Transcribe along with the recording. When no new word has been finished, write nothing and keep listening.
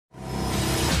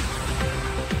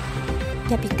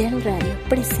Capital Radio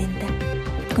presenta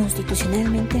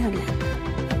Constitucionalmente Hablando.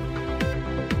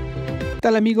 ¿Qué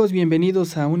tal, amigos?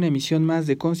 Bienvenidos a una emisión más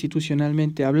de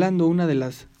Constitucionalmente Hablando, una de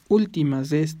las últimas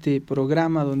de este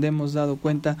programa donde hemos dado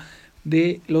cuenta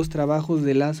de los trabajos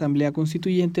de la Asamblea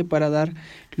Constituyente para dar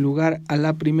lugar a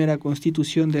la primera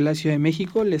Constitución de la Ciudad de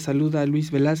México. Les saluda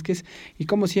Luis Velázquez y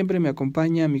como siempre me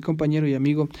acompaña mi compañero y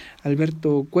amigo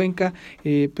Alberto Cuenca.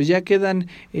 Pues ya quedan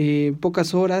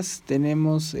pocas horas,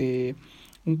 tenemos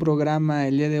un programa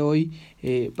el día de hoy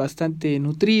bastante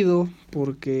nutrido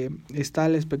porque está a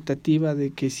la expectativa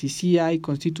de que si sí hay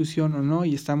Constitución o no,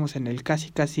 y estamos en el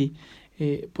casi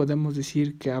podemos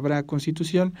decir que habrá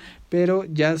Constitución, pero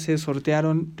ya se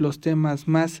sortearon los temas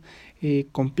más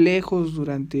complejos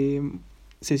durante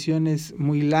sesiones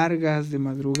muy largas de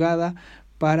madrugada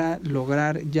para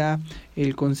lograr ya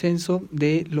el consenso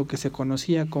de lo que se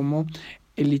conocía como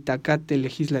el itacate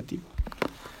legislativo.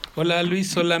 Hola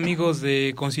Luis, hola amigos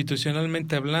de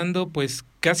Constitucionalmente Hablando, pues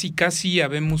casi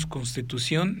habemos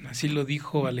Constitución, así lo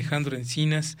dijo Alejandro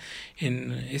Encinas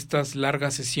en estas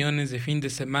largas sesiones de fin de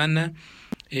semana,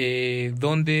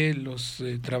 donde los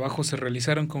trabajos se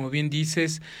realizaron, como bien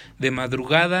dices, de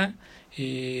madrugada,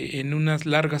 en unas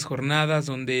largas jornadas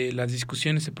donde las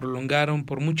discusiones se prolongaron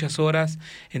por muchas horas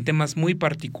en temas muy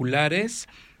particulares.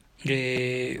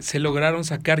 Se lograron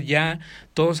sacar ya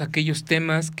todos aquellos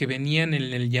temas que venían en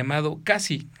el llamado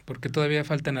porque todavía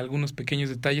faltan algunos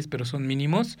pequeños detalles, pero son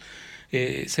mínimos.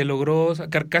 Se logró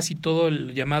sacar casi todo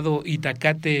el llamado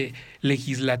itacate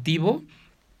legislativo,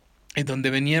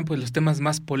 donde venían pues los temas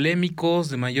más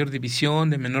polémicos, de mayor división,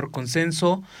 de menor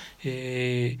consenso.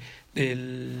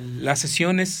 Las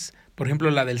sesiones, por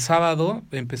ejemplo, la del sábado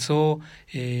empezó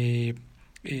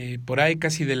por ahí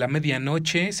casi de la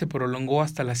medianoche, se prolongó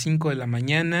hasta las 5 de la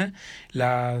mañana.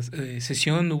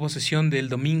 Hubo sesión del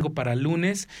domingo para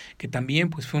lunes, que también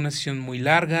pues fue una sesión muy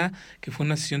larga, que fue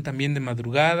una sesión también de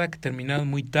madrugada, que terminaron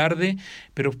muy tarde,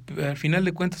 pero al final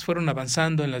de cuentas fueron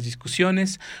avanzando en las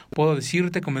discusiones. Puedo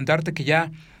comentarte que ya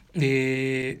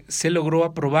se logró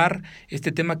aprobar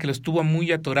este tema que los tuvo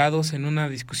muy atorados en una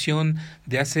discusión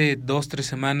de hace 2-3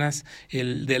 semanas,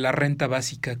 el de la renta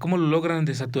básica. ¿Cómo lo logran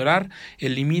desatorar?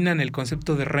 Eliminan el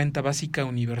concepto de renta básica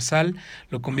universal,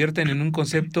 lo convierten en un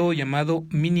concepto llamado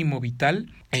mínimo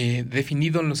vital,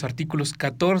 definido en los artículos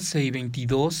 14 y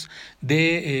 22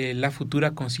 de la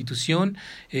futura Constitución.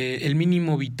 El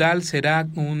mínimo vital será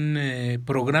un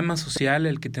programa social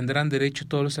al que tendrán derecho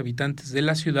todos los habitantes de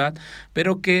la ciudad,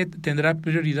 pero que tendrá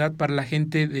prioridad para la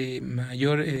gente de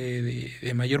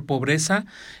mayor pobreza,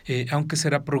 aunque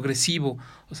será progresivo.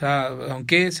 O sea,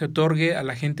 aunque se otorgue a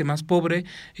la gente más pobre,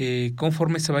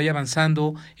 conforme se vaya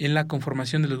avanzando en la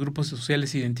conformación de los grupos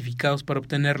sociales identificados para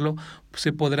obtenerlo, pues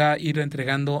se podrá ir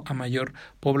entregando a mayor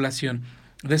población.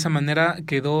 De esa manera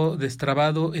quedó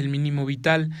destrabado el mínimo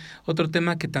vital. Otro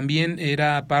tema que también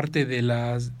era parte de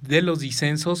los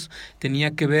disensos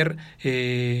tenía que ver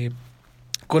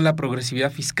con la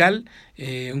progresividad fiscal,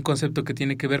 un concepto que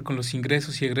tiene que ver con los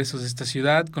ingresos y egresos de esta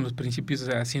ciudad, con los principios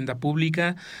de la hacienda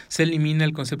pública. Se elimina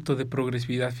el concepto de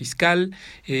progresividad fiscal.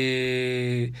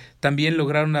 También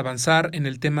lograron avanzar en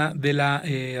el tema de la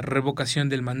revocación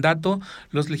del mandato.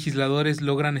 Los legisladores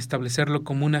logran establecerlo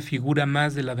como una figura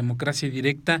más de la democracia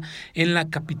directa en la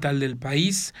capital del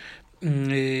país.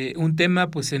 Un tema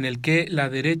pues en el que la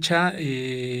derecha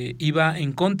iba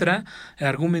en contra,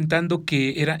 argumentando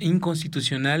que era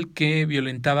inconstitucional, que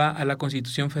violentaba a la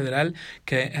Constitución Federal,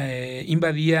 que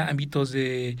invadía ámbitos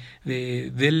de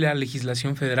la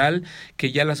legislación federal,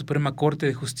 que ya la Suprema Corte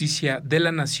de Justicia de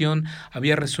la Nación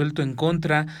había resuelto en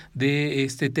contra de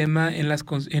este tema en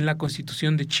la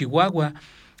Constitución de Chihuahua.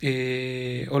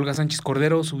 Olga Sánchez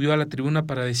Cordero subió a la tribuna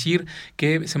para decir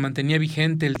que se mantenía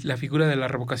vigente la figura de la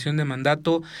revocación de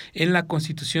mandato en la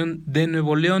Constitución de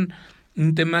Nuevo León,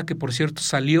 un tema que por cierto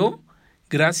salió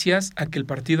gracias a que el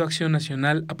Partido Acción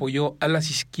Nacional apoyó a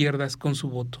las izquierdas con su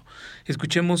voto.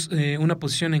 Escuchemos una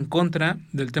posición en contra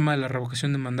del tema de la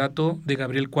revocación de mandato de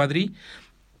Gabriel Cuadri,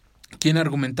 quien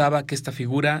argumentaba que esta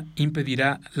figura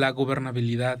impedirá la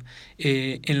gobernabilidad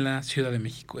en la Ciudad de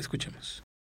México. Escuchemos.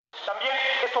 También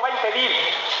esto va a impedir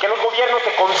que los gobiernos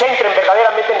se concentren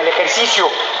verdaderamente en el ejercicio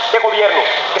de gobierno,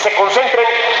 que se concentren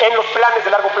en los planes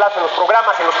de largo plazo, en los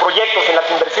programas, en los proyectos, en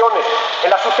las inversiones, en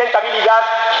la sustentabilidad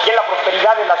y en la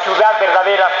prosperidad de la ciudad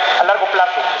verdadera a largo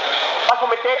plazo. Va a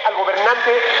someter al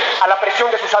gobernante a la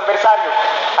presión de sus adversarios,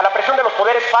 a la presión de los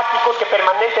poderes fácticos que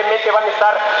permanentemente van a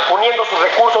estar poniendo sus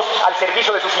recursos al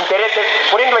servicio de sus intereses,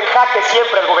 poniendo en jaque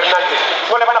siempre al gobernante.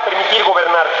 No le van a permitir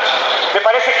gobernar. Me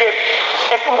parece que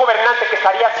es un gobernante que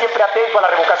estaría siempre atento a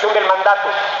la revocación del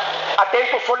mandato,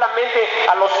 atentos solamente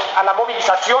a la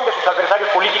movilización de sus adversarios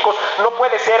políticos, no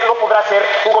podrá ser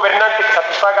un gobernante que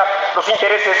satisfaga los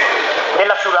intereses de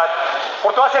la ciudad.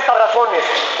 Por todas estas razones,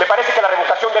 me parece que la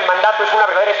revocación del mandato es una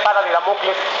verdadera espada de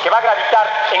Damocles que va a gravitar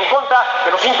en contra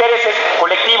de los intereses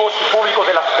colectivos y públicos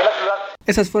de la ciudad.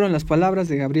 Esas fueron las palabras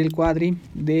de Gabriel Cuadri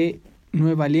de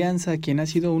Nueva Alianza, quien ha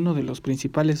sido uno de los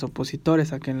principales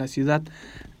opositores a que en la ciudad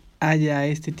haya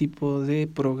este tipo de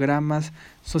programas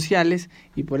sociales,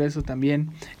 y por eso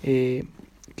también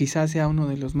quizás sea uno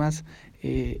de los más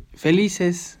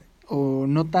felices, o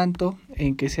no tanto,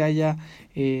 en que se haya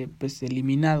pues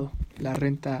eliminado la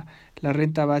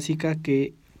renta básica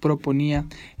que proponía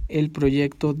el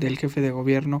proyecto del jefe de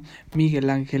gobierno Miguel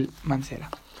Ángel Mancera.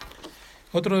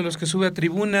 Otro de los que sube a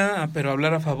tribuna, pero a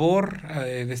hablar a favor,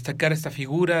 destacar esta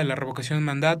figura de la revocación del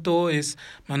mandato, es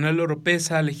Manuel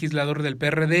Oropeza, legislador del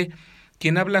PRD,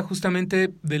 quien habla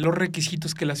justamente de los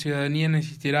requisitos que la ciudadanía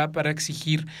necesitará para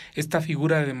exigir esta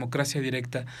figura de democracia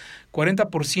directa.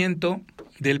 40%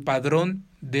 del padrón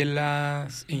de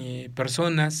las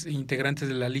personas integrantes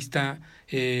de la lista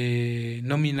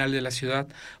nominal de la ciudad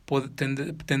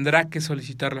tendrá que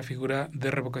solicitar la figura de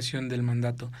revocación del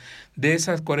mandato. De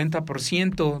esas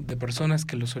 40% de personas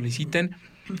que lo soliciten,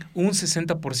 un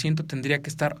 60% tendría que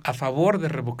estar a favor de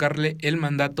revocarle el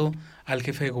mandato al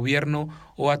jefe de gobierno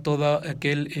o a todo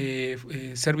aquel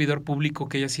servidor público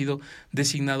que haya sido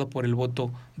designado por el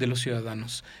voto de los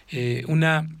ciudadanos.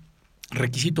 Un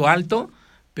requisito alto,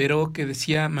 pero que,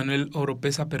 decía Manuel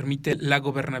Oropeza, permite la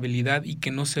gobernabilidad y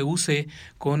que no se use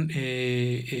con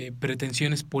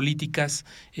pretensiones políticas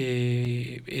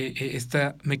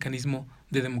este mecanismo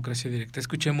de democracia directa.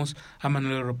 Escuchemos a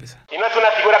Manuel Oropeza. Y no es una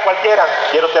figura cualquiera,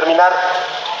 quiero terminar,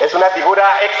 es una figura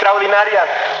extraordinaria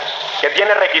que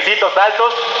tiene requisitos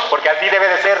altos, porque así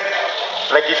debe de ser,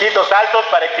 requisitos altos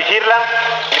para exigirla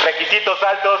y requisitos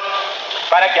altos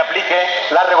para que aplique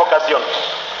la revocación.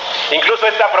 Incluso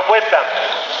esta propuesta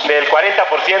del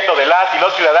 40% de las y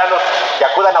los ciudadanos que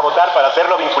acudan a votar para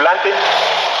hacerlo vinculante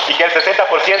y que el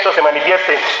 60% se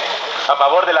manifieste a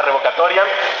favor de la revocatoria,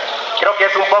 creo que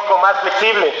es un poco más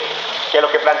flexible que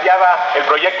lo que planteaba el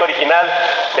proyecto original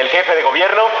del jefe de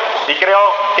gobierno, y creo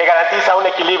que garantiza un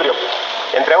equilibrio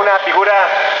entre una figura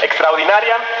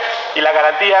extraordinaria y la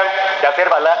garantía de hacer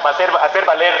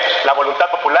valer la voluntad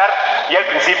popular y el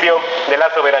principio de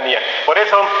la soberanía. Por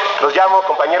eso los llamo,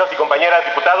 compañeros y compañeras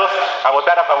diputados, a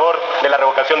votar a favor de la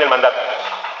revocación del mandato.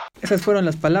 Esas fueron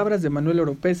las palabras de Manuel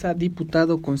Oropeza,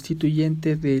 diputado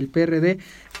constituyente del PRD,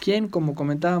 quien, como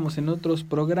comentábamos en otros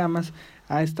programas,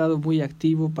 ha estado muy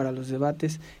activo para los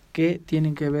debates que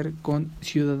tienen que ver con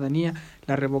ciudadanía.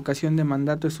 La revocación de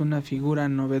mandato es una figura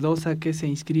novedosa que se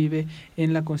inscribe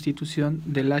en la Constitución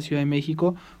de la Ciudad de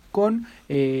México con,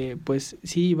 pues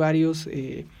sí, varios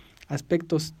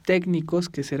aspectos técnicos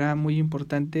que será muy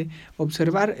importante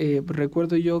observar.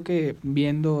 Recuerdo yo que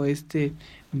viendo este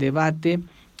debate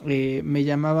me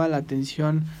llamaba la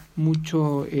atención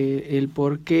mucho el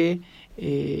por qué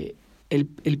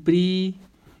el PRI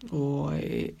o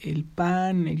el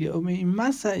PAN,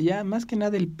 más que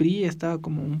nada el PRI estaba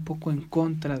como un poco en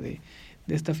contra de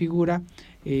esta figura,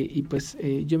 y pues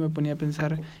yo me ponía a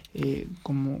pensar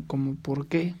como por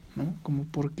qué, ¿no? Como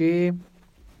por qué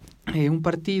un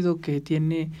partido que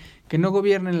no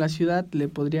gobierna en la ciudad le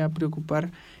podría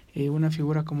preocupar una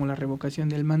figura como la revocación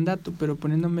del mandato. Pero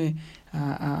poniéndome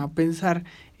a pensar,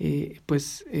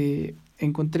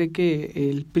 encontré que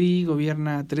el PRI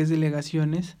gobierna 3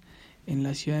 delegaciones en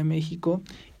la Ciudad de México,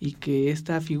 y que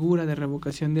esta figura de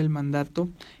revocación del mandato,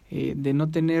 de no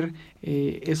tener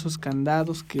esos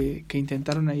candados que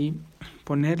intentaron ahí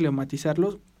ponerle o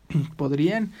matizarlos,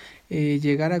 podrían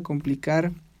llegar a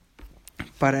complicar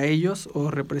para ellos, o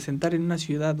representar en una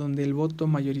ciudad donde el voto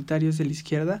mayoritario es de la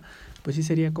izquierda, pues sí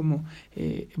sería como,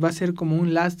 va a ser como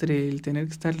un lastre el tener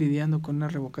que estar lidiando con una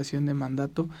revocación de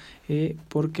mandato,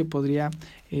 porque podría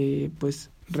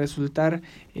resultar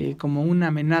como una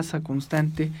amenaza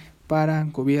constante para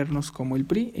gobiernos como el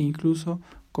PRI e incluso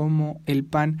como el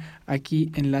PAN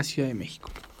aquí en la Ciudad de México.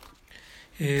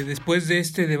 Después de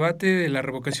este debate de la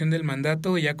revocación del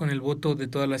mandato, ya con el voto de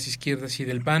todas las izquierdas y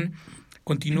del PAN,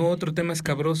 continuó otro tema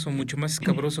escabroso, mucho más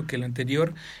escabroso que el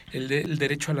anterior, el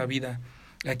derecho a la vida.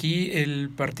 Aquí el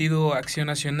Partido Acción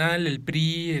Nacional, el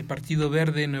PRI, el Partido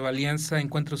Verde, Nueva Alianza,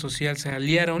 Encuentro Social se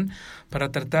aliaron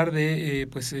para tratar de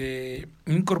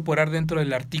incorporar dentro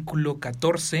del artículo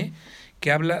 14,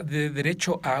 que habla de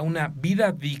derecho a una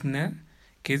vida digna,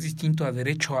 que es distinto a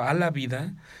derecho a la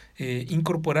vida,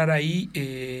 incorporar ahí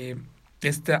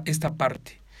esta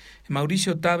parte.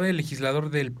 Mauricio Tabe,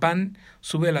 legislador del PAN,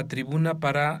 sube a la tribuna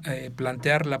para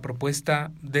plantear la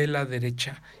propuesta de la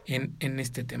derecha en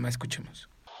este tema. Escuchemos.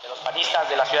 De los panistas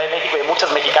de la Ciudad de México y de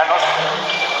muchos mexicanos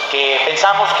que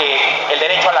pensamos que el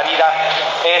derecho a la vida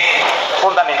es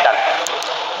fundamental.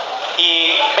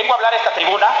 Y vengo a hablar a esta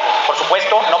tribuna, por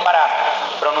supuesto, no para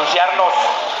pronunciarnos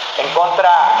en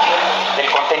contra del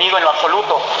contenido en lo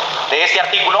absoluto de este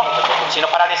artículo, sino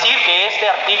para decir que este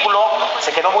artículo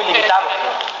se quedó muy limitado.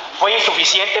 Fue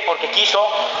insuficiente porque quiso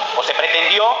o se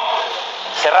pretendió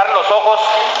cerrar los ojos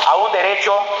a un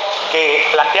derecho que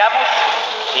planteamos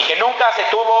y que nunca se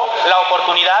tuvo la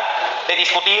oportunidad de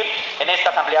discutir en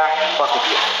esta Asamblea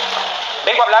Constituyente.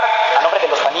 Vengo a hablar a nombre de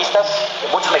los panistas, de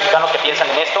muchos mexicanos que piensan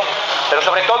en esto, pero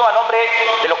sobre todo a nombre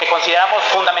de lo que consideramos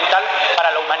fundamental para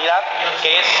la humanidad,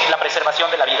 que es la preservación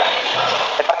de la vida.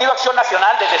 El Partido Acción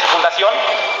Nacional, desde su fundación,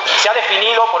 se ha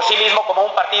definido por sí mismo como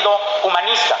un partido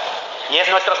humanista, y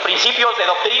nuestros principios de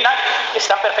doctrina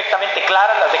están perfectamente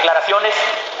claras, las declaraciones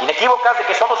inequívocas de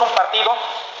que somos un partido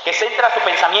que centra su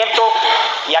pensamiento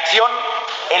y acción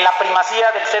en la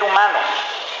primacía del ser humano,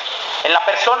 en la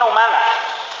persona humana,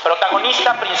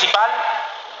 protagonista principal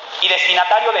y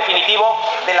destinatario definitivo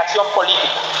de la acción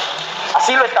política.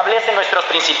 Así lo establecen nuestros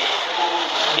principios.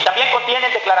 Y también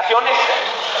contienen declaraciones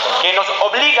que nos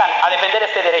obligan a defender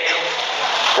este derecho.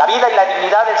 La vida y la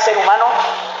dignidad del ser humano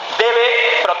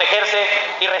debe protegerse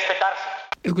y respetarse.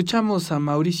 Escuchamos a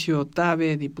Mauricio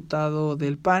Tabe, diputado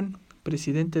del PAN,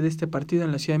 presidente de este partido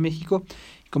en la Ciudad de México.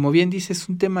 Como bien dice, es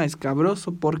un tema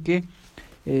escabroso porque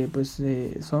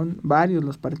son varios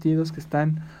los partidos que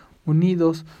están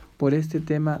unidos por este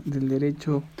tema del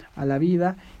derecho a la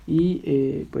vida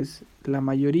y la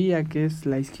mayoría, que es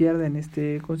la izquierda en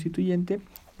este constituyente,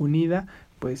 unida,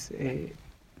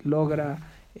 logra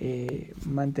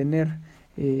mantener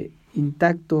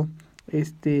intacto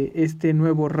este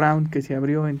nuevo round que se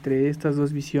abrió entre estas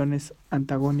dos visiones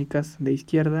antagónicas de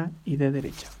izquierda y de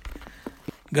derecha.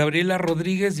 Gabriela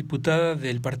Rodríguez, diputada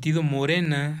del partido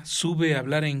Morena, sube a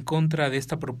hablar en contra de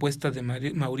esta propuesta de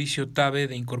Mauricio Tabe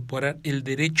de incorporar el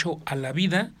derecho a la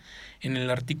vida en el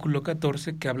artículo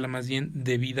 14, que habla más bien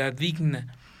de vida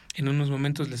digna. En unos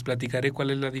momentos les platicaré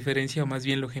cuál es la diferencia, o más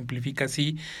bien lo ejemplifica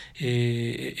así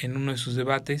en uno de sus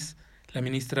debates la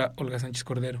ministra Olga Sánchez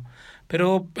Cordero.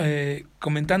 Pero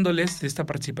comentándoles de esta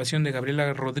participación de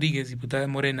Gabriela Rodríguez, diputada de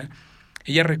Morena,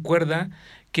 ella recuerda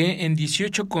que en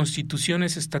 18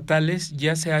 constituciones estatales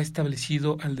ya se ha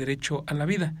establecido el derecho a la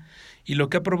vida, y lo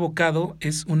que ha provocado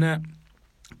es una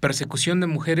persecución de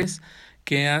mujeres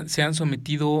que se han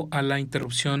sometido a la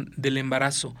interrupción del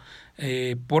embarazo,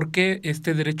 porque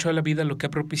este derecho a la vida lo que ha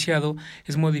propiciado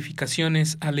es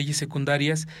modificaciones a leyes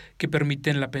secundarias que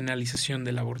permiten la penalización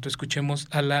del aborto. Escuchemos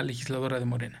a la legisladora de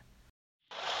Morena.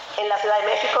 En la Ciudad de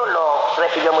México lo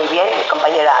refirió muy bien mi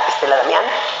compañera Estela Damián.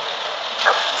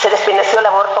 Se despenalizó el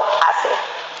aborto hace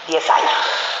 10 años.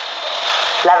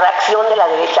 La reacción de la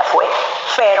derecha fue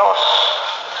feroz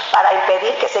para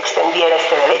impedir que se extendiera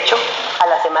este derecho a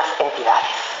las demás entidades.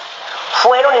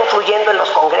 Fueron influyendo en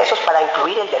los congresos para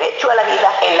incluir el derecho a la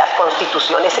vida en las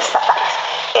constituciones estatales.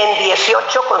 En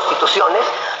 18 constituciones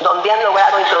donde han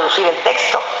logrado introducir el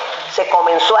texto, se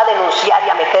comenzó a denunciar y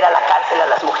a meter a la cárcel a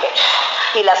las mujeres.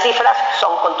 Y las cifras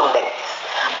son contundentes.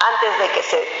 Antes de que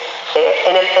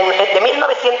de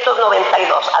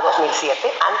 1992 a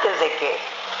 2007, antes de que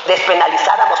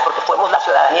despenalizáramos, porque fuimos la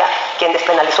ciudadanía quien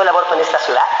despenalizó el aborto en esta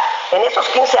ciudad, en esos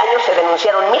 15 años se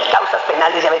denunciaron 1,000 causas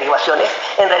penales y averiguaciones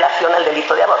en relación al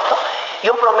delito de aborto, y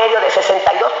un promedio de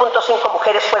 62.5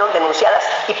 mujeres fueron denunciadas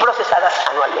y procesadas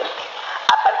anualmente.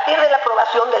 A partir de la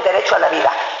aprobación del derecho a la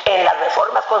vida en las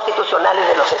reformas constitucionales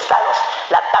de los estados,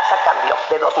 la tasa cambió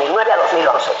de 2009 a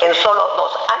 2011. En solo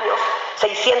 2 años,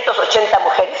 680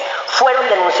 mujeres fueron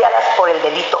denunciadas por el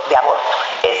delito de aborto,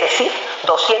 es decir,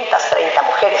 230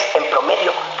 mujeres en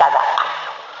promedio cada año.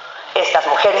 Estas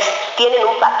mujeres tienen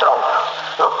un patrón,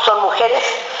 ¿no? Son mujeres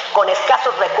con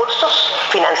escasos recursos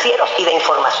financieros y de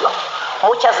información.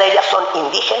 Muchas de ellas son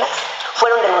indígenas,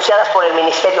 fueron denunciadas por el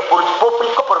Ministerio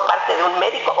Público por parte de un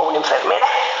médico o una enfermera,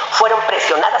 fueron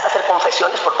presionadas a hacer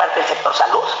confesiones por parte del sector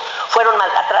salud, fueron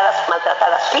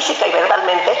maltratadas física y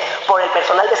verbalmente por el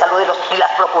personal de salud y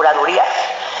las procuradurías.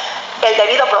 El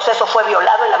debido proceso fue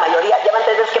violado en la mayoría, ya van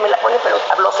 3 veces que me la ponen, pero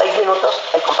habló 6 minutos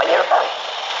el compañero Tabe.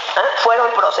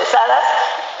 Fueron procesadas,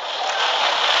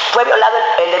 fue violado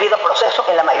el debido proceso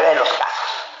en la mayoría de los casos.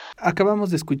 Acabamos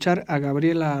de escuchar a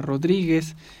Gabriela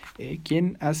Rodríguez,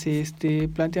 quien hace este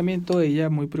planteamiento, ella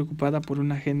muy preocupada por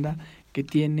una agenda que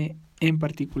tiene en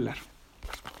particular.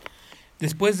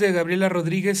 Después de Gabriela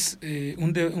Rodríguez,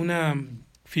 una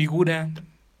figura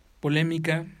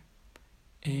polémica,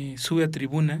 sube a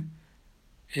tribuna.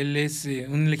 Él es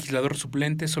un legislador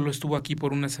suplente, solo estuvo aquí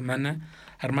por una semana,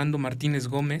 Armando Martínez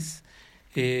Gómez,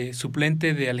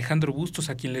 suplente de Alejandro Bustos,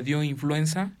 a quien le dio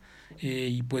influenza,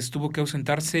 y pues tuvo que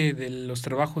ausentarse de los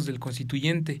trabajos del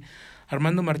constituyente.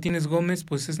 Armando Martínez Gómez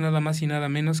pues es nada más y nada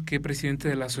menos que presidente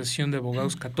de la Asociación de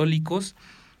Abogados Católicos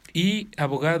y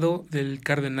abogado del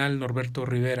cardenal Norberto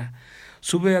Rivera.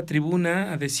 Sube a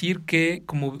tribuna a decir que,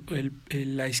 como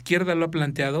la izquierda lo ha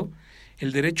planteado,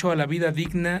 el derecho a la vida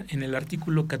digna en el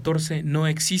artículo 14 no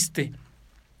existe,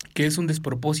 que es un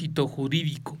despropósito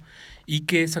jurídico y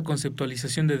que esa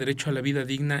conceptualización de derecho a la vida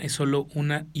digna es solo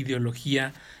una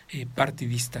ideología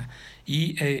partidista,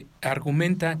 y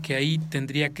argumenta que ahí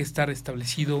tendría que estar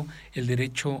establecido el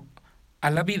derecho a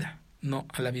la vida, no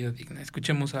a la vida digna.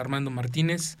 Escuchemos a Armando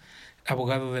Martínez,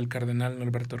 abogado del cardenal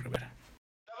Norberto Rivera.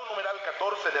 El numeral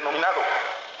 14, denominado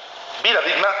vida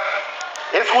digna,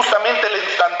 es justamente el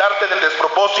estandarte del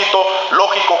despropósito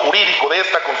lógico-jurídico de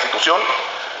esta Constitución,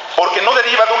 porque no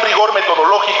deriva de un rigor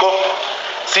metodológico,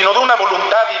 sino de una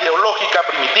voluntad ideológica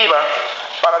primitiva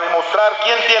para demostrar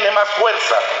quién tiene más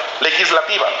fuerza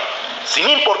legislativa, sin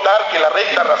importar que la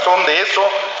recta razón de eso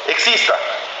exista,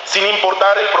 sin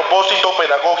importar el propósito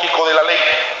pedagógico de la ley.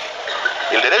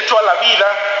 El derecho a la vida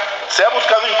se ha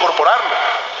buscado incorporarlo.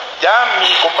 Ya mi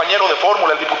compañero de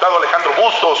fórmula, el diputado Alejandro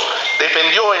Bustos,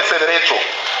 defendió ese derecho,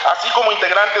 así como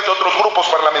integrantes de otros grupos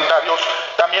parlamentarios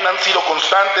también han sido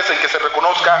constantes en que se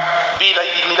reconozca vida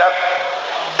y dignidad.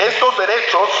 Estos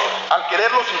derechos, al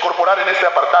quererlos incorporar en este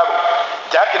apartado,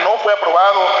 ya que no fue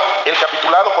aprobado el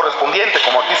capitulado correspondiente,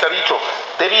 como aquí se ha dicho,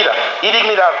 de vida y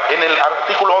dignidad en el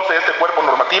artículo 11 de este cuerpo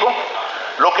normativo,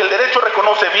 lo que el derecho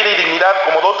reconoce vida y dignidad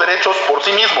como dos derechos por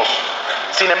sí mismos.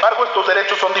 Sin embargo, estos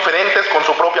derechos son diferentes con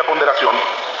su propia ponderación.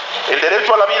 El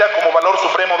derecho a la vida como valor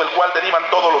supremo del cual derivan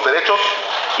todos los derechos,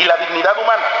 y la dignidad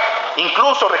humana,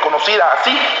 incluso reconocida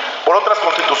así por otras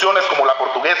constituciones como la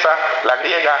portuguesa, la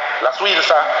griega, la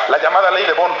suiza, la llamada Ley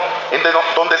de Bonn,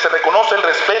 donde se reconoce el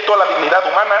respeto a la dignidad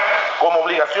humana como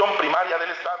obligación primaria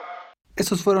del Estado.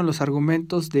 Esos fueron los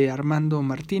argumentos de Armando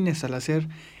Martínez al hacer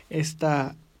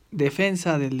esta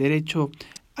defensa del derecho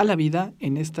a la vida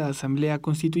en esta Asamblea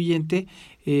Constituyente.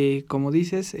 Como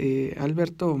dices,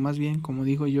 Alberto, o más bien como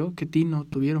digo yo, qué tino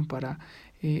tuvieron para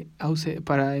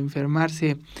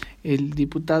enfermarse el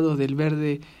diputado del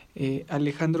Verde,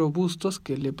 Alejandro Bustos,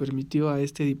 que le permitió a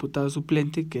este diputado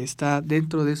suplente, que está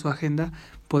dentro de su agenda,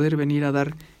 poder venir a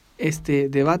dar este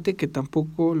debate, que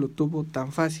tampoco lo tuvo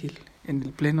tan fácil en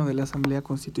el Pleno de la Asamblea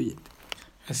Constituyente.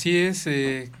 Así es,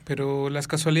 pero las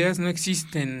casualidades no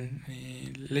existen.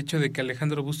 El hecho de que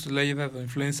Alejandro Bustos le haya dado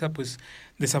influenza, pues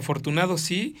desafortunado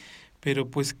sí, pero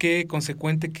pues qué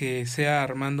consecuente que sea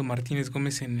Armando Martínez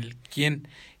Gómez quien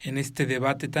en este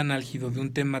debate tan álgido de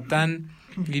un tema tan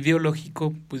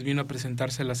ideológico, pues vino a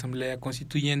presentarse a la Asamblea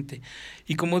Constituyente.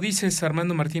 Y como dices,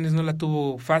 Armando Martínez no la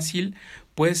tuvo fácil,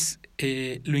 pues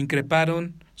lo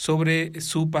increparon sobre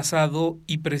su pasado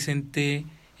y presente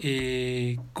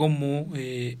como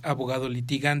abogado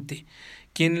litigante.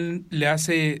 Quien le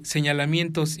hace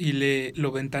señalamientos y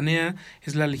lo ventanea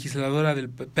es la legisladora del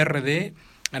PRD,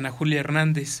 Ana Julia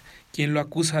Hernández, quien lo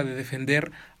acusa de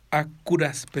defender a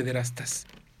curas pederastas.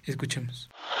 Escuchemos.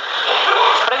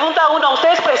 Pregunta 1.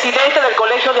 ¿Usted es presidente del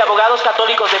Colegio de Abogados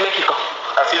Católicos de México?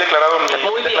 Así declarado en mi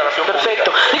Muy bien, declaración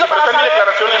perfecto. pública. Digo, para que pública.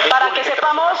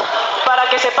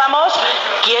 sepamos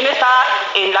quién está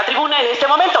en la tribuna en este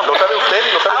momento. Lo sabe usted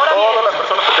y lo saben Ahora todas bien, las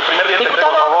personas, porque el primer día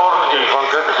diputado, por favor, y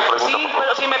concrete su pregunta. Sí,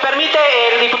 pero si me permite,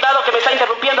 el diputado que me está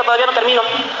interrumpiendo, todavía no termino.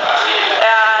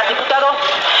 Diputado,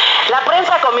 la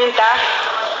prensa comenta,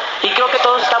 y creo que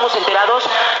todos estamos enterados,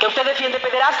 que usted defiende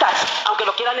pederastas, aunque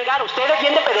lo quiera negar. Usted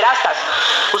defiende pederastas.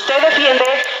 Usted defiende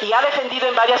y ha defendido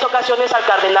en varias ocasiones al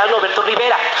cardenal Norberto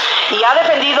Rivera, y ha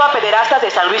defendido a pederastas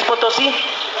de San Luis Potosí,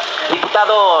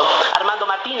 diputado Armando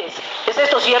Martínez. ¿Es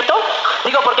esto cierto?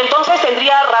 Digo, porque entonces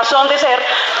tendría razón de ser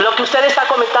lo que usted está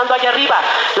comentando allá arriba.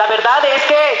 La verdad es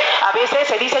que a veces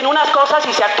se dicen unas cosas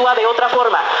y se actúa de otra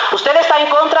forma. Usted está en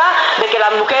contra de que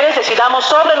las mujeres decidamos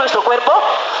sobre nuestro cuerpo,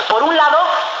 por un lado,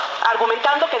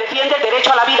 argumentando que defiende el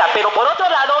derecho a la vida, pero por otro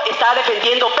lado está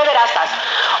defendiendo pederastas,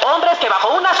 hombres que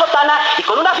bajo una sotana y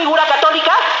con una figura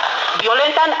católica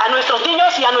violentan a nuestros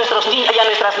niños y a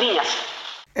nuestras niñas.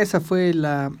 Esa fue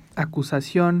la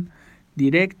acusación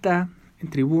directa en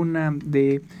tribuna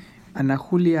de Ana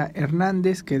Julia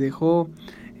Hernández, que dejó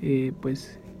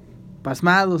pues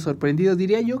pasmado, sorprendido.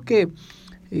 Diría yo que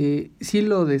sí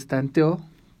lo destanteó,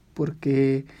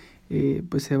 porque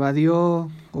pues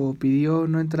evadió o pidió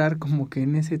no entrar como que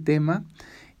en ese tema,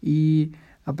 y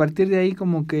a partir de ahí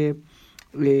como que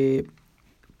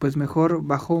pues mejor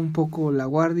bajó un poco la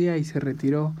guardia y se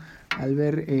retiró al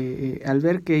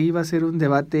ver que iba a ser un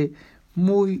debate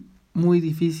muy, muy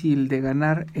difícil de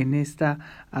ganar en esta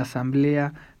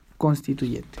asamblea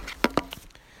constituyente.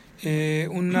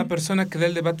 Una persona que da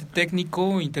el debate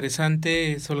técnico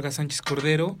interesante es Olga Sánchez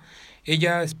Cordero.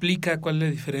 Ella explica cuál es la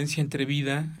diferencia entre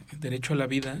vida, derecho a la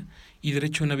vida, y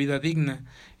derecho a una vida digna.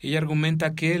 Ella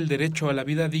argumenta que el derecho a la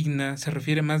vida digna se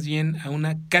refiere más bien a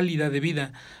una calidad de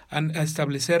vida, a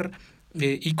establecer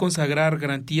y consagrar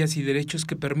garantías y derechos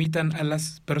que permitan a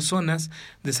las personas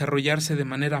desarrollarse de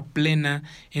manera plena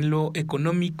en lo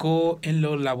económico, en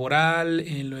lo laboral,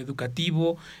 en lo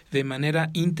educativo, de manera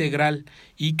integral,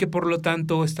 y que por lo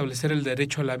tanto establecer el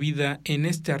derecho a la vida en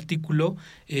este artículo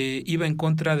iba en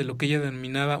contra de lo que ella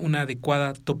denominaba una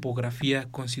adecuada topografía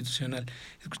constitucional.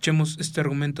 Escuchemos este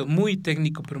argumento muy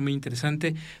técnico pero muy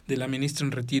interesante de la ministra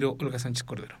en retiro, Olga Sánchez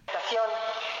Cordero.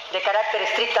 De carácter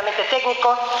estrictamente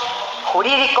técnico,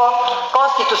 jurídico,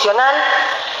 constitucional,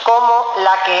 como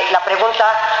la pregunta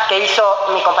que hizo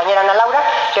mi compañera Ana Laura,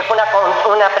 que fue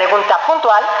una pregunta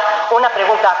puntual, una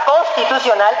pregunta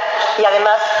constitucional y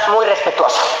además muy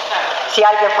respetuosa. Si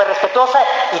alguien fue respetuosa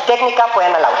y técnica fue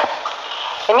Ana Laura.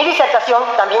 En mi disertación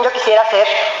también yo quisiera hacer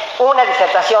una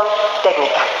disertación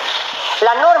técnica.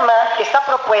 La norma que está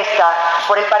propuesta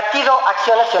por el Partido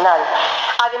Acción Nacional,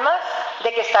 además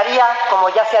de que estaría, como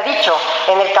ya se ha dicho,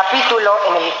 en el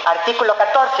artículo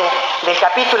 14 del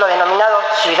capítulo denominado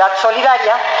Ciudad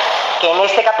Solidaria, que en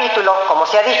este capítulo, como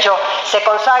se ha dicho, se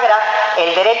consagra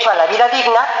el derecho a la vida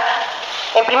digna,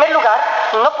 en primer lugar,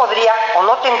 no podría o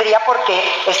no tendría por qué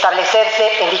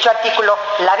establecerse en dicho artículo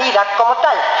la vida como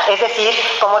tal, es decir,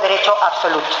 como derecho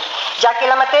absoluto, ya que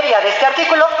la materia de este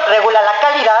artículo regula la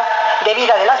calidad de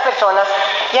vida de las personas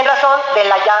y en razón de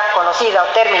la ya conocida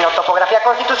término topografía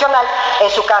constitucional, en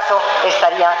su caso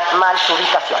estaría mal su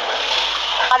ubicación.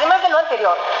 Además de lo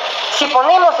anterior, si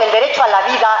ponemos el derecho a la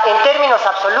vida en términos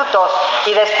absolutos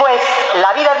y después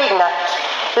la vida digna,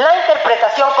 la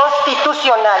interpretación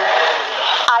constitucional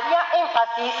haría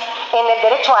énfasis en el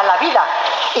derecho a la vida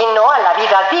y no a la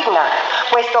vida digna,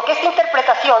 puesto que esta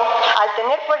interpretación, al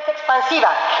tener fuerza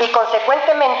expansiva y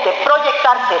consecuentemente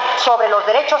proyectarse sobre los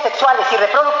derechos sexuales y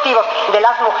reproductivos de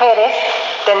las mujeres,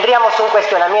 tendríamos un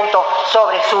cuestionamiento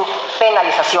sobre su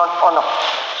penalización o no.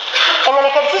 En el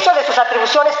ejercicio de sus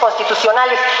atribuciones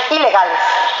constitucionales y legales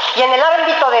y en el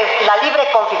ámbito de la libre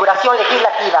configuración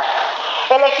legislativa,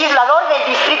 el legislador del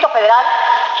Distrito Federal,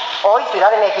 hoy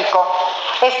Ciudad de México,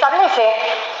 establece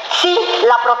si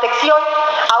la protección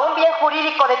a un bien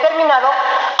jurídico determinado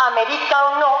amerita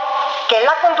o no que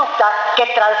la conducta que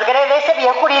transgrede ese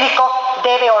bien jurídico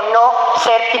debe o no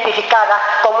ser tipificada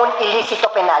como un ilícito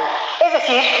penal, es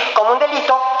decir, como un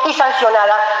delito y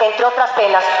sancionada, entre otras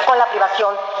penas, con la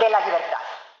privación de la libertad.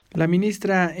 La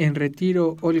ministra en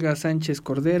retiro, Olga Sánchez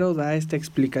Cordero, da esta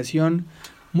explicación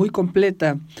muy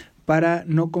completa para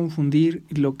no confundir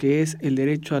lo que es el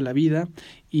derecho a la vida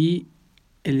y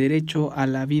el derecho a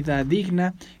la vida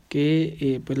digna,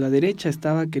 que pues la derecha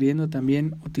estaba queriendo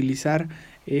también utilizar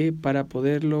para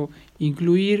poderlo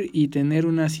incluir y tener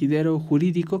un asidero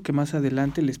jurídico que más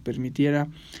adelante les permitiera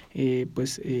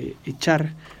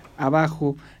echar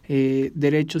abajo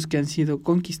derechos que han sido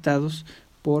conquistados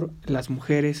por las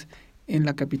mujeres en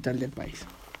la capital del país.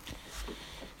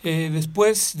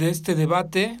 Después de este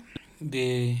debate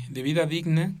de vida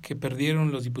digna que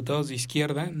perdieron los diputados de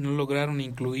izquierda, no lograron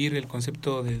incluir el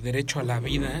concepto de derecho a la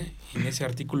vida en ese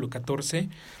artículo 14,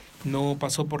 no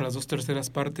pasó por las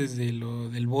 2/3 partes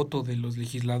del voto de los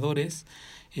legisladores.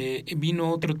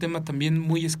 Vino otro tema también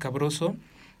muy escabroso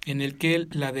en el que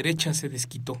la derecha se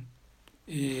desquitó.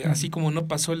 Así como no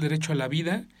pasó el derecho a la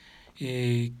vida,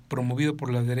 promovido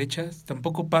por las derechas,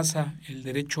 tampoco pasa el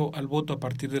derecho al voto a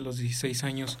partir de los 16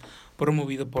 años,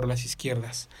 promovido por las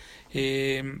izquierdas.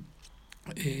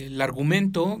 El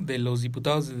argumento de los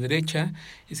diputados de derecha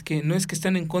es que no es que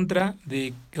están en contra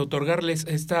de otorgarles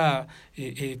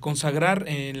consagrar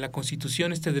en la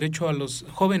Constitución este derecho a los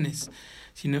jóvenes,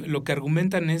 sino lo que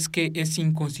argumentan es que es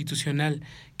inconstitucional,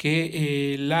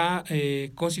 que la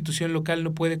Constitución local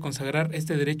no puede consagrar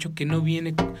este derecho que no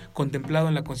viene contemplado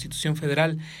en la Constitución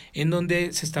federal, en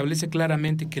donde se establece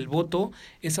claramente que el voto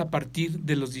es a partir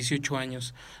de los 18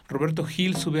 años. Roberto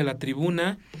Gil sube a la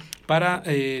tribuna para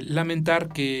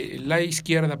lamentar que la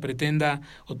izquierda pretenda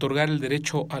otorgar el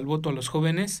derecho al voto a los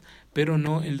jóvenes, pero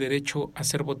no el derecho a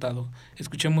ser votado.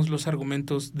 Escuchemos los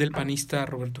argumentos del panista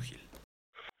Roberto Gil.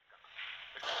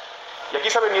 Y aquí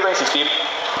se ha venido a insistir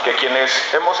que quienes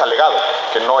hemos alegado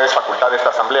que no es facultad de esta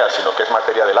Asamblea, sino que es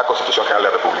materia de la Constitución General de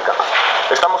la República,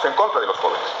 estamos en contra de los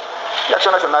jóvenes. Y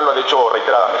Acción Nacional lo ha dicho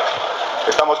reiteradamente.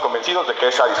 estamos convencidos de que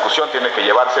esa discusión tiene que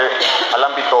llevarse al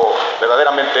ámbito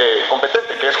verdaderamente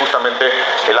competente, que es justamente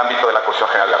el ámbito de la Constitución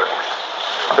General de la República.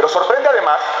 Pero sorprende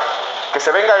además que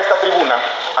se venga a esta tribuna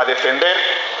a defender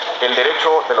el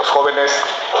derecho de los jóvenes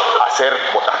a ser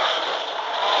votados.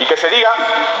 Y que se diga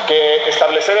que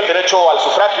establecer el derecho al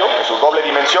sufragio, en su doble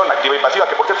dimensión, activa y pasiva,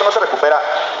 que por cierto no se recupera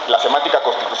la semántica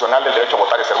constitucional del derecho a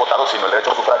votar y ser votado, sino el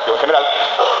derecho al sufragio en general,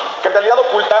 que en realidad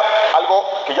oculta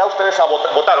algo que ya ustedes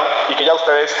votaron y que ya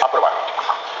ustedes aprobaron.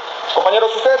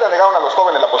 Compañeros, ustedes le negaron a los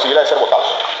jóvenes la posibilidad de ser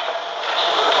votados.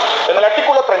 En el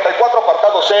artículo 34,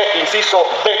 apartado C, inciso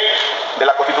B de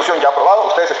la Constitución ya aprobado,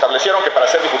 ustedes establecieron que para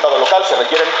ser diputado local se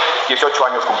requieren 18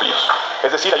 años cumplidos.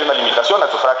 Es decir, hay una limitación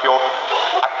al sufragio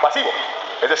pasivo.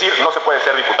 Es decir, no se puede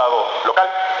ser diputado local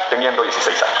teniendo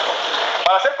 16 años.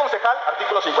 Para ser concejal,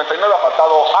 artículo 59,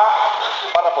 apartado A,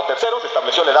 párrafo tercero, se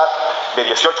estableció la edad de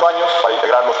 18 años para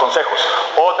integrar los consejos.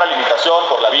 Otra limitación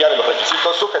por la vía de los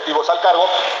requisitos subjetivos al cargo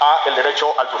a el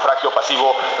derecho al sufragio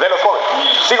pasivo de los jóvenes.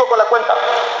 Sigo con la cuenta.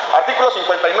 Artículo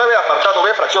 59, apartado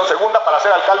B, fracción segunda, para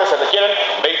ser alcalde se requieren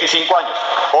 25 años.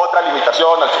 Otra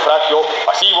limitación al sufragio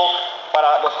pasivo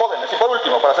para los jóvenes. Y por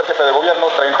último, para ser jefe de gobierno,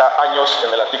 30 años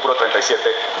en el artículo 37,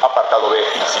 apartado B,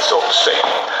 inciso C.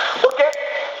 ¿Por qué?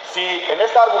 Si en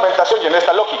esta argumentación y en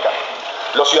esta lógica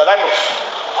los ciudadanos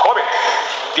jóvenes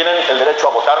tienen el derecho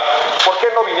a votar, ¿por qué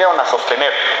no vinieron a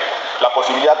sostener la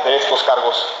posibilidad de estos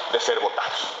cargos de ser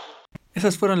votados?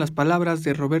 Esas fueron las palabras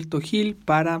de Roberto Gil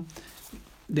para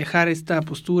dejar esta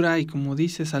postura y, como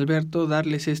dices, Alberto,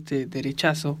 darles este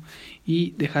derechazo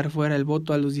y dejar fuera el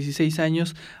voto a los 16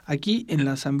 años aquí en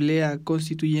la Asamblea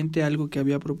Constituyente, algo que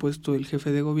había propuesto el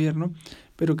jefe de gobierno,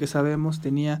 pero que sabemos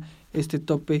tenía este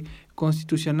tope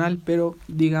constitucional. Pero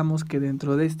digamos que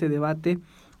dentro de este debate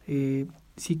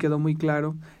sí quedó muy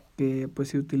claro que pues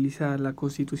se utiliza la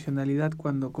constitucionalidad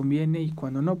cuando conviene y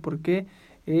cuando no, porque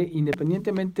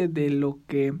independientemente de lo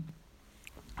que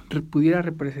pudiera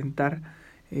representar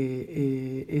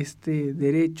este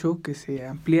derecho que se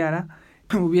ampliara,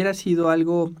 hubiera sido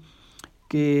algo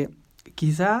que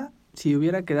quizá si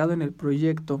hubiera quedado en el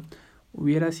proyecto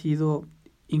hubiera sido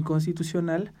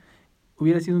inconstitucional,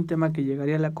 hubiera sido un tema que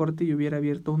llegaría a la Corte y hubiera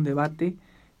abierto un debate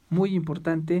muy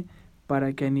importante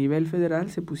para que a nivel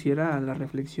federal se pusiera a la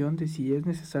reflexión de si es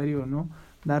necesario o no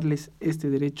darles este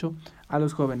derecho a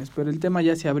los jóvenes. Pero el tema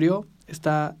ya se abrió,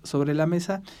 está sobre la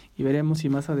mesa y veremos si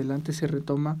más adelante se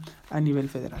retoma a nivel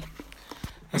federal.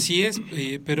 Así es,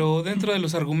 pero dentro de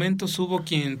los argumentos hubo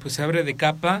quien pues se abre de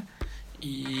capa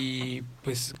y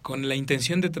pues con la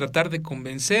intención de tratar de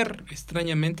convencer.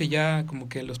 Extrañamente ya como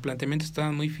que los planteamientos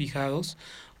estaban muy fijados,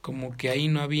 como que ahí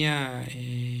no había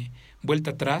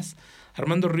vuelta atrás.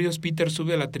 Armando Ríos Peter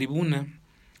sube a la tribuna,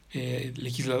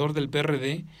 legislador del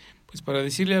PRD, pues para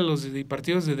decirle a los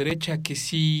partidos de derecha que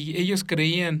si ellos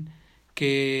creían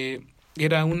que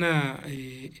era una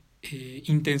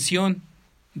intención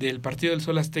del Partido del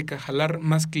Sol Azteca jalar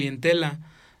más clientela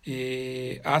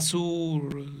a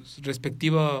su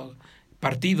respectivo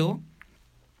partido,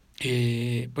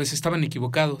 pues estaban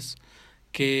equivocados.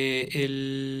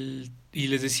 Y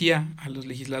les decía a los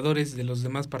legisladores de los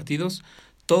demás partidos,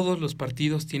 todos los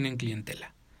partidos tienen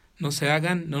clientela. No se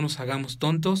hagan, no nos hagamos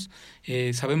tontos.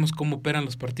 Sabemos cómo operan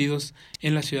los partidos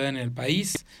en la ciudad, en el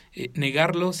país.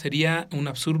 Negarlo sería un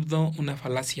absurdo, una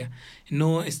falacia.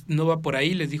 No va por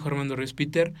ahí, les dijo Armando Ríos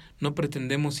Peter. No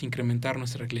pretendemos incrementar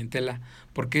nuestra clientela,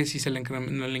 porque si la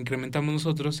incrementamos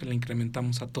nosotros, se la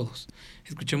incrementamos a todos.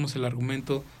 Escuchemos el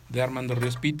argumento de Armando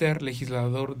Ríos Peter,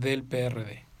 legislador del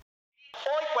PRD.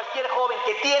 Hoy cualquier joven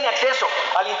que tiene acceso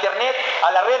al internet,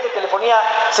 a la red de telefonía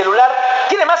celular,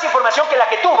 tiene más información que la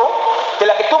que tuvo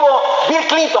Bill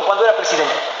Clinton cuando era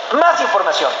presidente. Más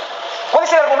información. ¿Cuál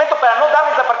es el argumento para no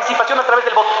darles la participación a través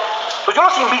del voto? Pues yo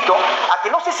los invito a que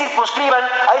no se circunscriban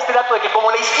a este dato de que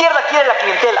como la izquierda quiere la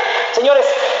clientela. Señores,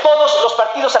 todos los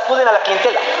partidos acuden a la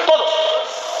clientela. Todos.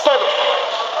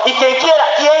 Y quien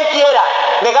quiera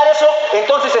negar eso,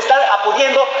 entonces están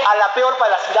acudiendo a la peor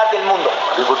falacidad del mundo.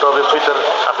 Diputado de Twitter,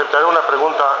 aceptaré una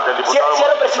pregunta del diputado.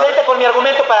 Cierro, presidente, con mi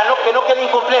argumento para que no quede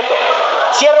incompleto.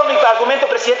 Cierro mi argumento,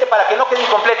 presidente, para que no quede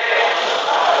incompleto.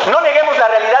 No neguemos la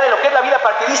realidad de lo que es la vida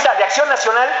partidista de Acción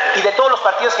Nacional y de todos los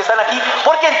partidos que están aquí,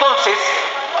 porque entonces,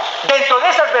 dentro de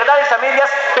esas verdades a medias,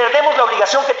 perdemos la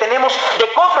obligación que tenemos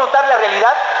de confrontar la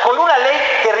realidad con una ley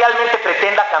que realmente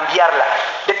pretenda cambiarla.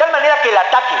 De tal manera que el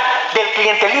ataque del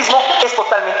clientelismo es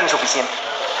totalmente insuficiente.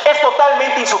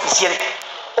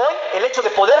 Hoy, el hecho de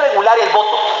poder regular el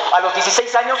voto a los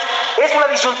 16 años es una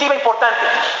disyuntiva importante.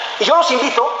 Y yo los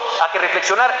invito a que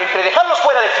reflexionar entre dejarlos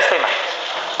fuera del sistema,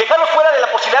 dejarlos fuera de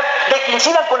la posibilidad de que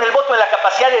incidan con el voto en la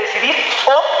capacidad de decidir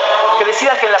o que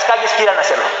decidan que en las calles quieran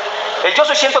hacerlo. El Yo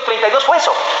Soy 132 fue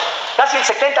eso. Casi el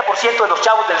 70% de los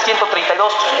chavos del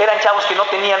 132 eran chavos que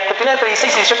tenían entre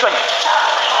 16 y 18 años.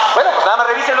 Bueno, pues nada más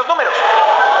revisen los números.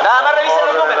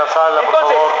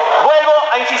 Entonces, vuelvo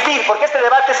a insistir, porque este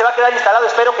debate se va a quedar instalado,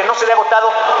 espero que no se dé agotado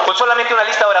con solamente una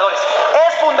lista de oradores.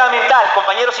 Es fundamental,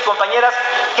 compañeros y compañeras,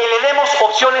 que le demos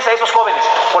opciones a esos jóvenes,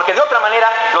 porque de otra manera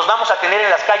los vamos a tener en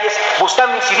las calles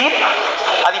buscando incidir,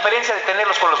 a diferencia de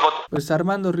tenerlos con los votos. Pues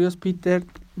Armando Ríos Peter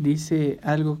dice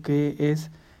algo que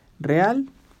es real.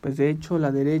 Pues de hecho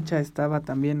la derecha estaba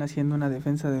también haciendo una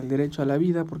defensa del derecho a la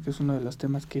vida, porque es uno de los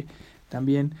temas que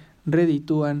también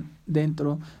reditúan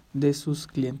dentro de sus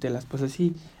clientelas. Pues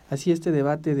así este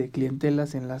debate de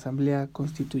clientelas en la Asamblea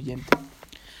Constituyente.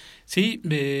 Sí,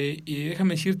 y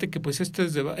déjame decirte que pues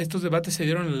estos debates se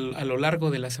dieron a lo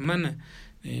largo de la semana.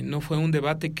 No fue un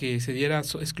debate que se diera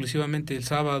exclusivamente el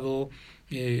sábado,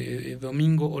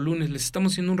 domingo o lunes. Les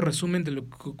estamos haciendo un resumen de lo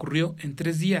que ocurrió en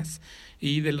 3 días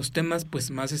y de los temas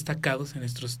pues más destacados en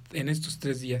estos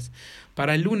 3 días.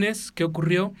 Para el lunes, ¿qué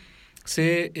ocurrió?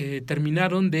 Se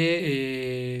terminaron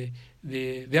de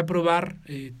aprobar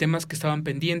temas que estaban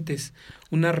pendientes.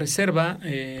 Una reserva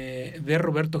de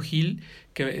Roberto Gil,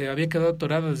 que había quedado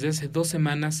atorada desde hace 2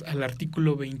 semanas al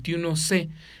artículo 21C,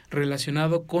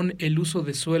 relacionado con el uso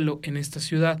de suelo en esta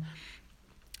ciudad.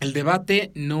 El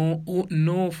debate no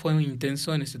fue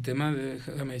intenso en este tema,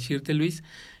 déjame decirte, Luis,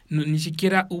 ni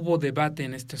siquiera hubo debate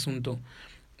en este asunto.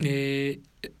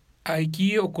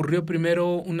 Aquí ocurrió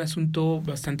primero un asunto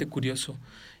bastante curioso.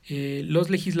 Los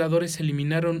legisladores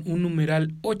eliminaron un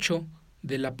numeral 8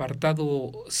 del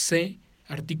apartado C,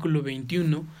 artículo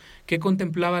 21, que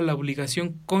contemplaba la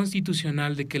obligación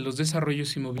constitucional de que los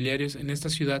desarrollos inmobiliarios en esta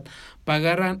ciudad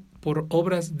pagaran por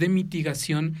obras de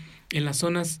mitigación en las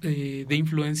zonas de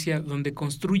influencia donde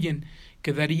construyen.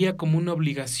 Quedaría como una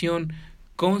obligación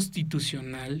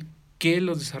constitucional que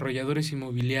los desarrolladores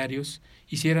inmobiliarios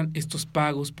hicieran estos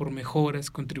pagos por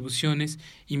mejoras, contribuciones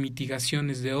y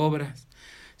mitigaciones de obras.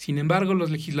 Sin embargo,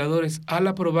 los legisladores, al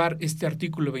aprobar este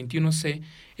artículo 21C,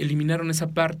 eliminaron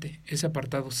ese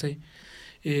apartado C.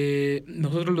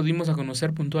 Nosotros lo dimos a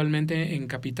conocer puntualmente en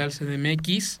Capital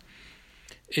CDMX.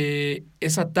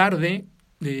 Esa tarde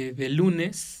de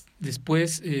lunes,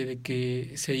 después de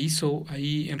que se hizo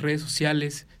ahí en redes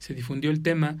sociales, se difundió el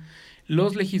tema,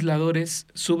 los legisladores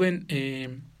suben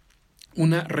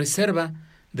una reserva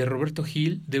de Roberto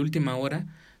Gil de última hora,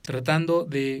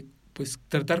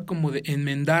 tratar como de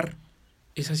enmendar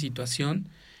esa situación,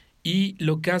 y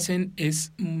lo que hacen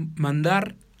es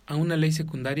mandar a una ley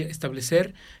secundaria,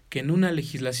 establecer que en una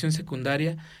legislación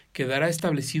secundaria quedará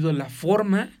establecido la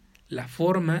forma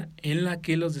en la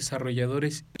que los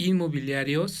desarrolladores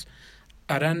inmobiliarios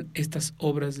harán estas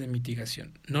obras de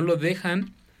mitigación. No lo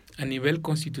dejan a nivel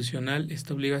constitucional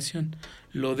esta obligación,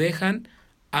 lo dejan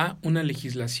a una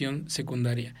legislación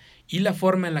secundaria. Y la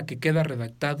forma en la que queda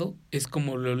redactado es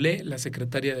como lo lee la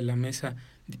secretaria de la mesa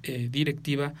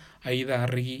directiva, Aida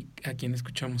Arregui, a quien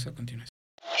escuchamos a continuación.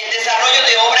 El desarrollo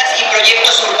de obras y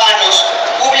proyectos urbanos,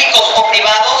 públicos o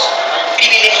privados,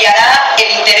 privilegiará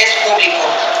el interés público.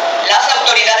 Las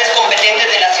autoridades competentes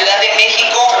de la Ciudad de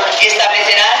México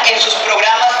establecerán en sus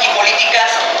programas y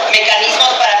políticas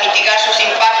mecanismos para mitigar sus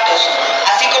impactos,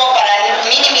 así como para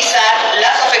minimizar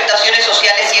las afectaciones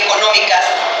sociales y económicas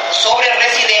sobre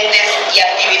residentes y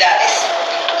actividades,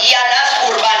 y a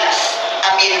las urbanas,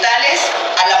 ambientales,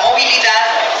 a la movilidad,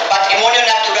 patrimonio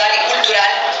natural y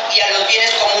cultural y a los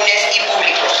bienes comunes y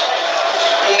públicos.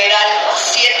 Numeral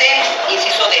 7,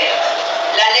 inciso D.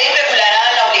 La ley regulará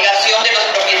la obligación de los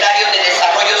propietarios de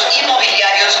desarrollos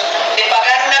inmobiliarios de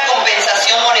pagar una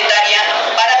compensación monetaria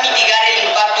para mitigar el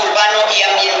impacto urbano y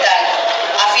ambiental,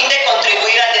 a fin de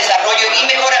contribuir al desarrollo y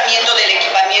mejoramiento del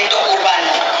equipamiento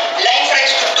urbano, la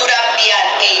infraestructura vial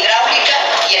e hidráulica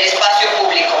y el espacio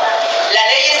público. La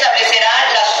ley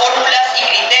establecerá las fórmulas y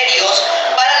criterios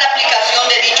para la aplicación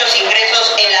de dichos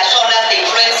ingresos en las zonas de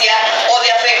influencia o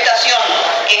de afectación,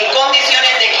 en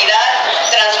condiciones de equidad,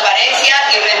 transparencia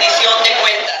y rendición de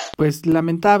cuentas. Pues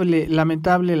lamentable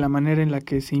la manera en la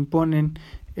que se imponen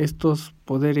estos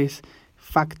poderes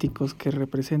fácticos que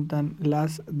representan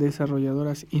las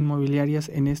desarrolladoras inmobiliarias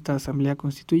en esta Asamblea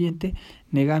Constituyente,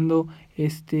 negando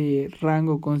este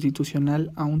rango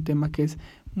constitucional a un tema que es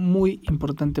muy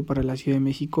importante para la Ciudad de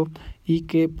México y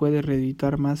que puede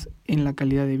reeditar más en la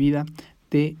calidad de vida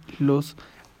de los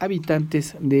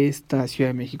habitantes de esta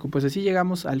Ciudad de México. Pues así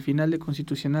llegamos al final de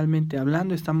Constitucionalmente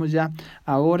Hablando. Estamos ya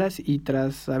a horas y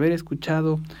tras haber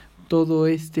escuchado todo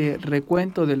este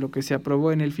recuento de lo que se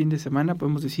aprobó en el fin de semana,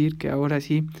 podemos decir que ahora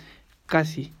sí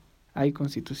casi hay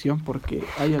constitución, porque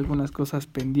hay algunas cosas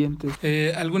pendientes.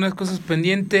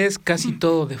 Casi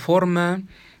todo de forma,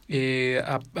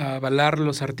 avalar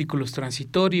los artículos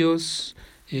transitorios,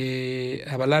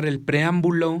 avalar el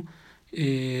preámbulo,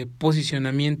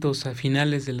 posicionamientos a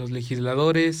finales de los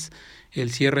legisladores, el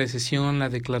cierre de sesión, la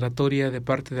declaratoria de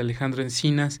parte de Alejandro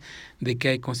Encinas de que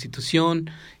hay constitución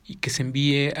y que se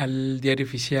envíe al Diario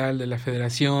Oficial de la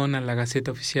Federación, a la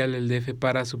Gaceta Oficial del DF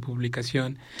para su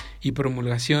publicación y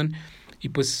promulgación. Y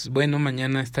pues bueno,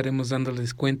 mañana estaremos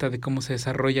dándoles cuenta de cómo se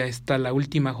desarrolla la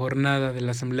última jornada de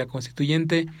la Asamblea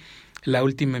Constituyente, la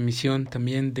última emisión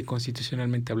también de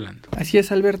Constitucionalmente Hablando. Así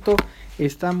es, Alberto,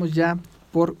 estamos ya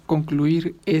por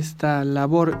concluir esta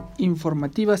labor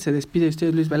informativa. Se despide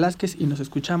usted, Luis Velázquez, y nos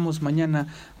escuchamos mañana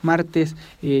martes,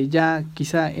 ya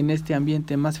quizá en este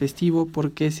ambiente más festivo,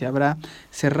 porque se habrá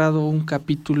cerrado un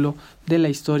capítulo de la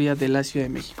historia de la Ciudad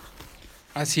de México.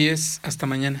 Así es, hasta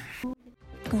mañana.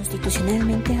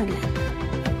 Constitucionalmente Hablando.